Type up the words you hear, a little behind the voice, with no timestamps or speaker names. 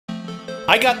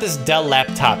I got this Dell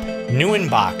laptop, new in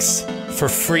box, for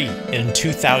free in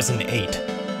 2008.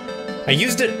 I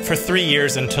used it for 3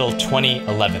 years until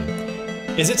 2011.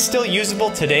 Is it still usable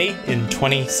today in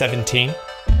 2017?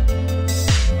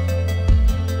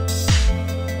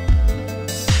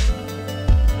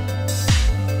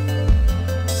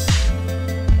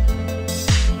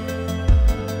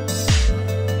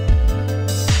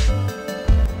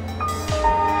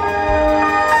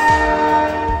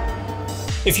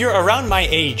 If you're around my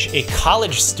age, a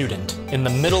college student in the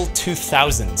middle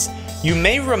 2000s, you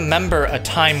may remember a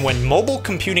time when mobile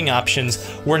computing options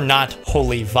were not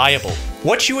wholly viable.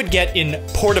 What you would get in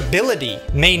portability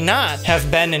may not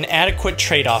have been an adequate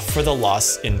trade-off for the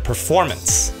loss in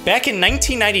performance. Back in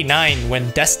 1999,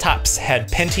 when desktops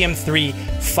had Pentium 3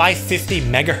 550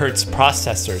 MHz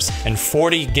processors and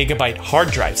 40 GB hard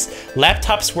drives,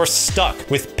 laptops were stuck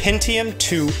with Pentium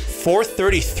 2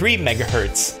 433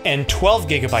 MHz and 12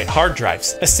 GB hard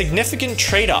drives, a significant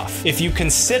trade-off if you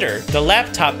consider the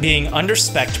laptop being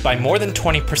underspecced by more than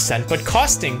 20% but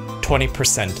costing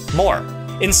 20% more.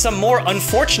 In some more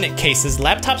unfortunate cases,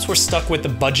 laptops were stuck with the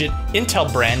budget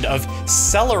Intel brand of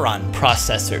Celeron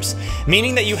processors,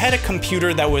 meaning that you had a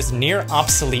computer that was near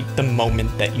obsolete the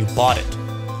moment that you bought it.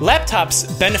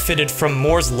 Laptops benefited from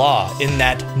Moore's law in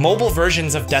that mobile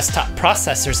versions of desktop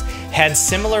processors had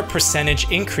similar percentage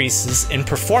increases in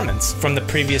performance from the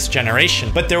previous generation,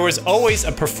 but there was always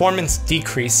a performance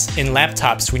decrease in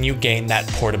laptops when you gain that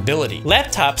portability.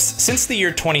 Laptops, since the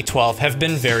year 2012, have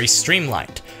been very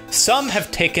streamlined. Some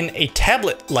have taken a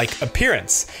tablet-like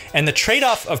appearance, and the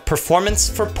trade-off of performance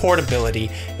for portability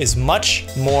is much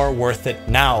more worth it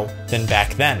now than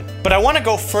back then. But I want to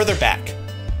go further back,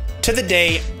 to the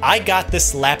day I got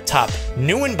this laptop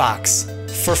new in box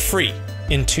for free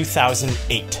in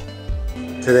 2008.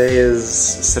 Today is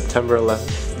September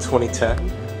 11th,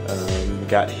 2010.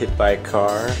 Got hit by a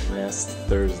car last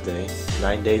Thursday,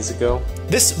 9 days ago.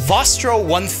 This Vostro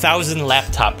 1000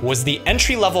 laptop was the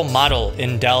entry-level model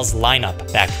in Dell's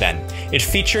lineup back then. It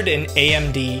featured an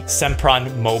AMD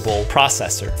Sempron mobile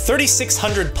processor,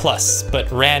 3600 plus, but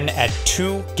ran at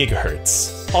 2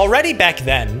 GHz. Already back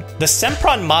then, the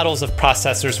Sempron models of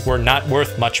processors were not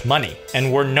worth much money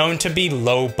and were known to be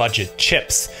low-budget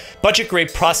chips.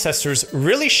 Budget-grade processors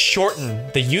really shorten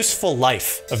the useful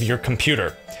life of your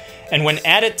computer. And when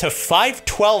added to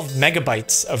 512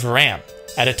 megabytes of RAM,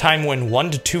 at a time when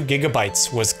 1 to 2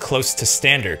 gigabytes was close to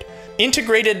standard,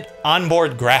 integrated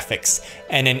onboard graphics,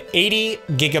 and an 80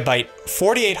 gigabyte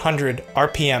 4800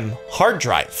 RPM hard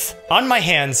drive, on my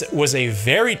hands was a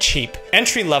very cheap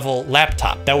entry-level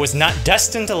laptop that was not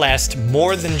destined to last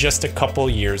more than just a couple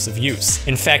years of use.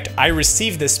 In fact, I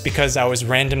received this because I was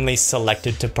randomly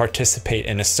selected to participate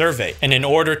in a survey, and in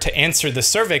order to answer the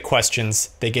survey questions,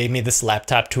 they gave me this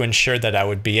laptop to ensure that I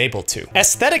would be able to.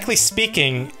 Aesthetically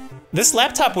speaking, this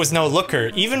laptop was no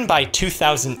looker even by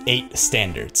 2008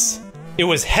 standards. It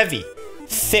was heavy,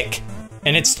 thick,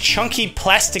 and its chunky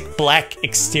plastic black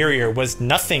exterior was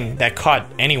nothing that caught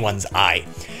anyone's eye.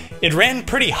 It ran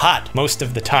pretty hot most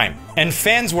of the time, and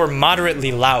fans were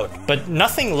moderately loud, but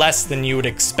nothing less than you would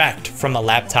expect from a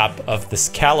laptop of this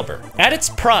caliber. At its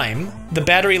prime, the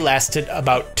battery lasted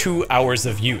about 2 hours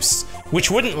of use, which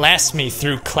wouldn't last me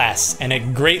through class, and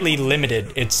it greatly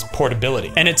limited its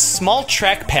portability. And its small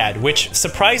trackpad, which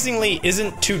surprisingly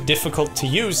isn't too difficult to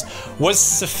use, was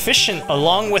sufficient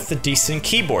along with the decent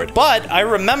keyboard. But I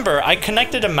remember I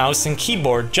connected a mouse and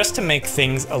keyboard just to make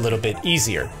things a little bit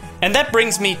easier. And that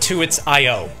brings me to its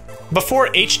I/O. Before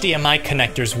HDMI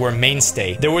connectors were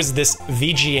mainstay, there was this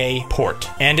VGA port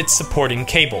and its supporting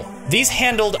cable. These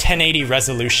handled 1080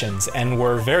 resolutions and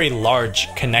were very large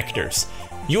connectors.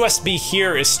 USB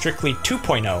here is strictly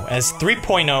 2.0, as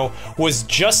 3.0 was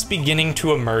just beginning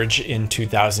to emerge in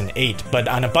 2008, but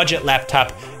on a budget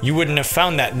laptop, you wouldn't have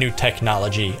found that new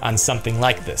technology on something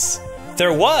like this.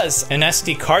 There was an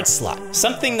SD card slot,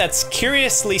 something that's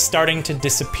curiously starting to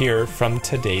disappear from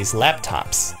today's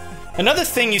laptops. Another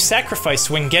thing you sacrifice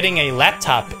when getting a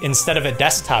laptop instead of a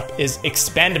desktop is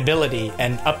expandability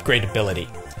and upgradability.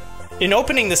 In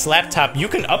opening this laptop, you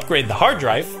can upgrade the hard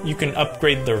drive, you can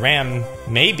upgrade the RAM,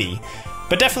 maybe,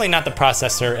 but definitely not the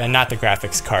processor and not the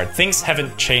graphics card. Things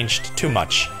haven't changed too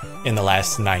much in the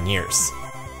last 9 years.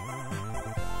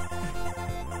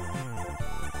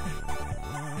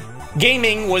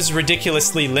 Gaming was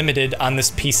ridiculously limited on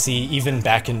this PC even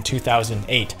back in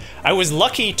 2008. I was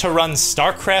lucky to run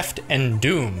StarCraft and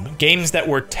Doom, games that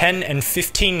were 10 and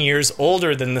 15 years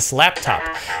older than this laptop.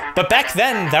 But back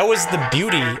then, that was the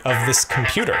beauty of this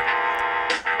computer.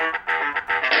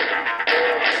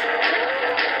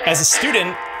 As a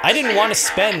student, I didn't want to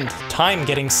spend time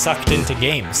getting sucked into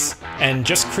games, and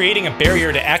just creating a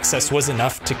barrier to access was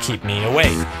enough to keep me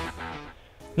away.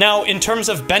 Now, in terms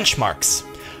of benchmarks,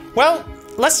 well,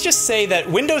 let's just say that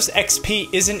Windows XP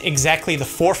isn't exactly the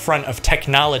forefront of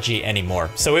technology anymore,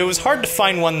 so it was hard to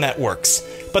find one that works.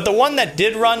 But the one that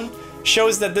did run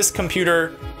shows that this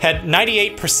computer had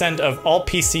 98% of all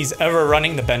PCs ever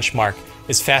running the benchmark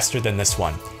is faster than this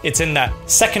one. It's in that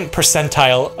second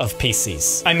percentile of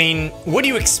PCs. I mean, what do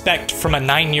you expect from a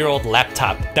 9-year-old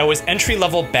laptop that was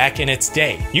entry-level back in its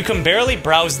day? You can barely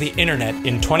browse the internet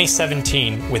in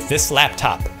 2017 with this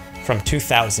laptop from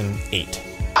 2008.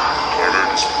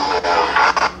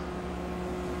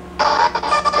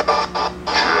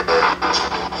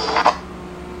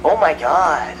 Oh my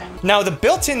god. Now, the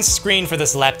built-in screen for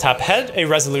this laptop had a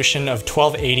resolution of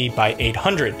 1280 by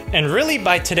 800, and really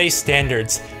by today's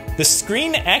standards, the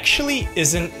screen actually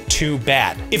isn't too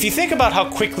bad. If you think about how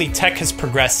quickly tech has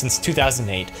progressed since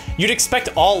 2008, you'd expect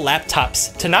all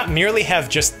laptops to not merely have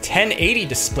just 1080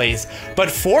 displays, but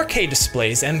 4K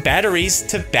displays and batteries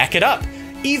to back it up,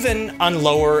 even on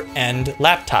lower-end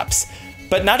laptops.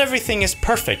 But not everything is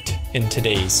perfect in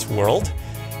today's world.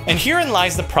 And herein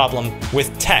lies the problem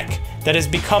with tech that has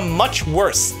become much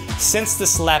worse since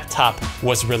this laptop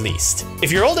was released.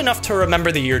 If you're old enough to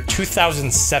remember the year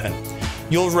 2007,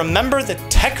 you'll remember the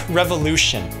tech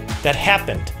revolution that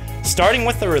happened, starting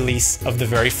with the release of the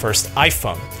very first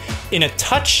iPhone. In a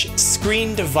touch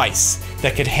screen device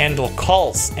that could handle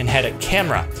calls and had a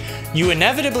camera, you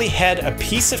inevitably had a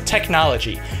piece of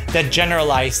technology that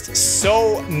generalized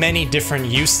so many different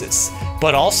uses,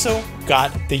 but also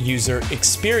got the user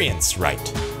experience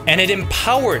right. And it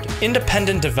empowered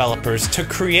independent developers to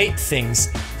create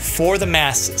things for the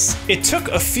masses. It took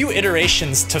a few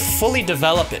iterations to fully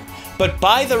develop it, but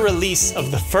by the release of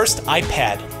the first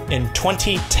iPad in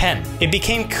 2010, it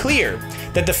became clear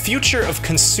that the future of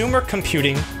consumer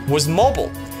computing was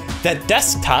mobile, that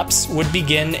desktops would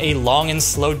begin a long and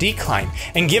slow decline.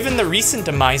 And given the recent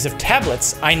demise of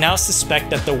tablets, I now suspect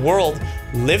that the world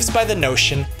lives by the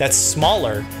notion that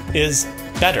smaller is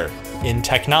better in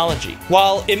technology.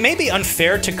 While it may be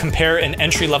unfair to compare an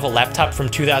entry-level laptop from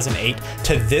 2008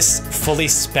 to this fully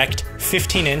spec'd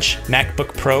 15-inch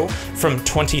MacBook Pro from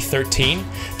 2013,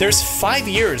 there's 5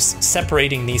 years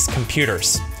separating these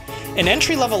computers. An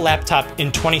entry-level laptop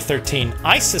in 2013,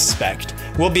 I suspect,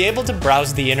 will be able to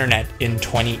browse the internet in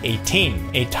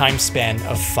 2018, a time span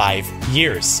of 5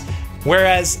 years.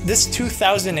 Whereas this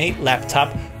 2008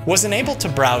 laptop wasn't able to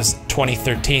browse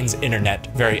 2013's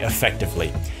internet very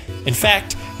effectively. In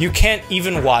fact, you can't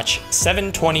even watch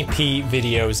 720p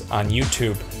videos on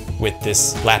YouTube with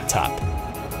this laptop.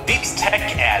 These tech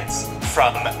ads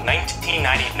from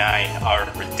 1999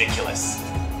 are ridiculous.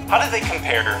 How do they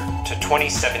compare to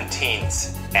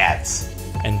 2017's ads?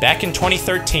 And back in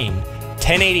 2013,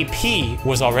 1080p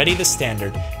was already the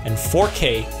standard, and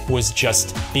 4K was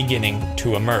just beginning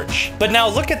to emerge. But now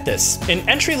look at this. An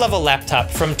entry-level laptop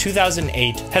from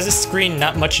 2008 has a screen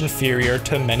not much inferior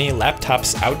to many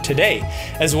laptops out today,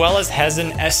 as well as has an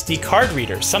SD card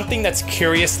reader, something that's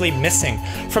curiously missing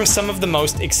from some of the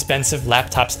most expensive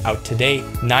laptops out today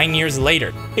 9 years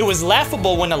later. It was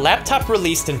laughable when a laptop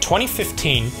released in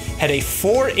 2015 had a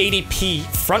 480p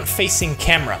front-facing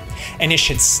camera, and it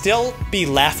should still be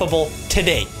laughable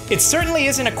today. It certainly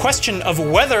isn't a question of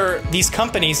whether these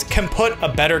companies can put a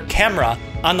better camera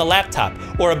on the laptop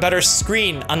or a better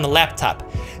screen on the laptop.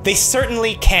 They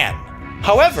certainly can.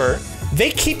 However,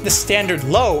 they keep the standard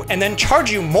low and then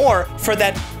charge you more for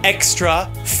that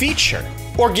extra feature,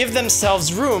 or give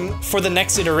themselves room for the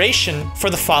next iteration for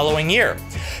the following year.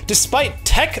 Despite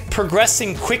tech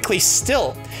progressing quickly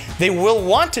still, they will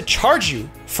want to charge you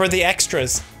for the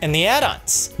extras and the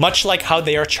add-ons, much like how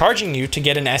they are charging you to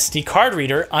get an SD card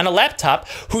reader on a laptop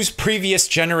whose previous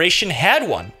generation had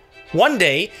one. One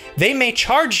day, they may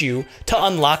charge you to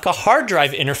unlock a hard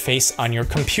drive interface on your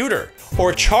computer,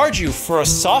 or charge you for a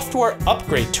software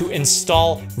upgrade to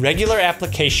install regular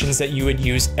applications that you would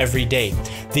use every day.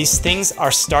 These things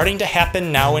are starting to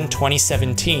happen now in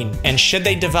 2017, and should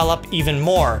they develop even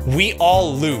more, we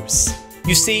all lose.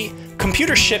 You see,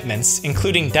 computer shipments,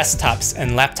 including desktops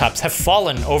and laptops, have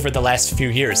fallen over the last few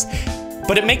years.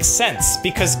 But it makes sense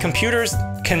because computers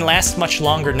can last much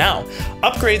longer now.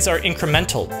 Upgrades are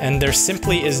incremental, and there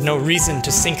simply is no reason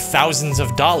to sink thousands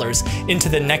of dollars into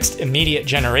the next immediate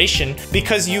generation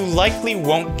because you likely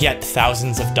won't get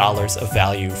thousands of dollars of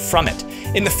value from it.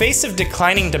 In the face of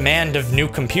declining demand of new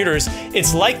computers,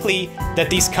 it's likely that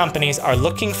these companies are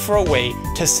looking for a way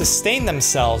to sustain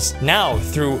themselves now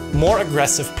through more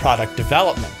aggressive product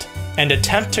development and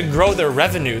attempt to grow their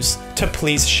revenues to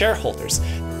please shareholders.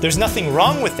 There's nothing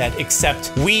wrong with that,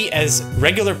 except we as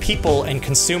regular people and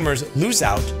consumers lose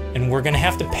out, and we're gonna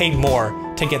have to pay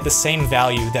more to get the same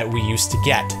value that we used to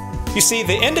get. You see,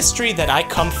 the industry that I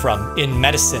come from in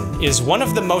medicine is one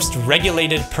of the most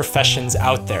regulated professions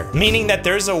out there, meaning that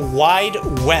there's a wide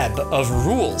web of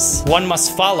rules one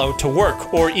must follow to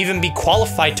work or even be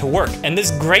qualified to work, and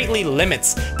this greatly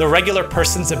limits the regular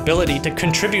person's ability to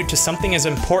contribute to something as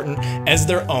important as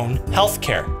their own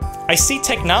healthcare. I see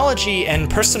technology and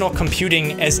personal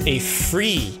computing as a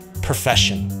free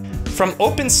profession. From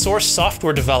open source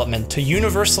software development to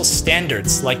universal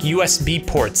standards like USB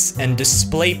ports and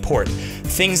DisplayPort,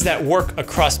 things that work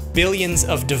across billions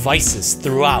of devices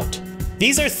throughout.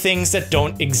 These are things that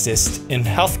don't exist in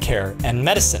healthcare and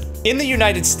medicine. In the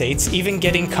United States, even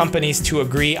getting companies to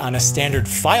agree on a standard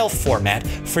file format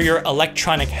for your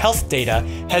electronic health data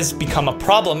has become a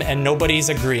problem, and nobody's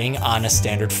agreeing on a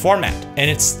standard format. And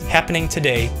it's happening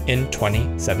today in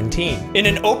 2017. In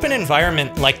an open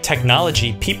environment like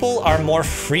technology, people are more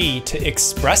free to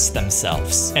express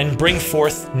themselves and bring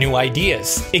forth new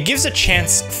ideas. It gives a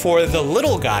chance for the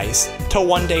little guys to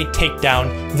one day take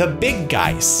down the big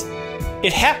guys.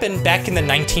 It happened back in the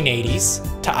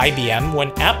 1980s to IBM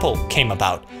when Apple came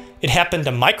about. It happened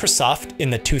to Microsoft in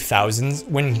the 2000s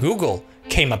when Google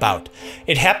came about.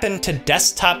 It happened to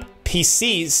desktop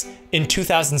PCs in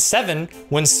 2007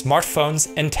 when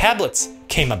smartphones and tablets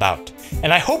came about.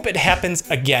 And I hope it happens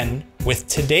again with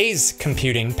today's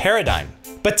computing paradigm.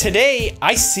 But today,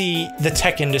 I see the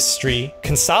tech industry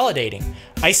consolidating.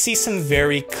 I see some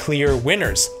very clear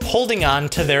winners holding on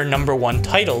to their #1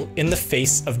 title in the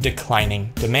face of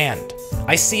declining demand.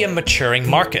 I see a maturing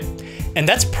market, and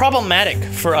that's problematic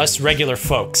for us regular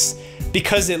folks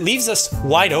because it leaves us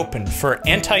wide open for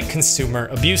anti-consumer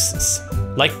abuses,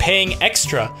 like paying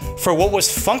extra for what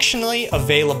was functionally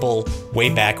available way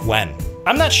back when.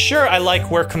 I'm not sure I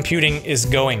like where computing is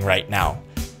going right now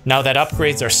that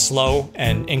upgrades are slow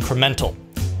and incremental.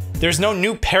 There's no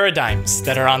new paradigms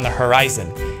that are on the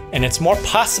horizon, and it's more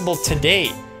possible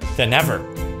today than ever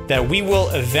that we will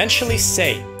eventually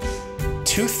say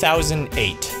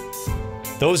 2008.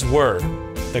 Those were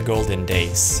the golden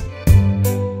days.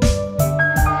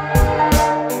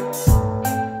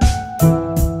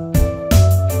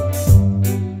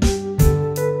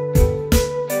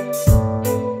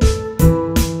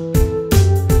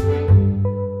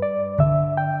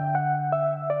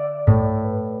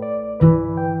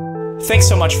 Thanks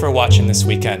so much for watching this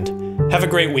weekend. Have a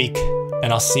great week,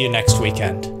 and I'll see you next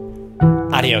weekend.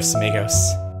 Adios,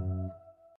 amigos.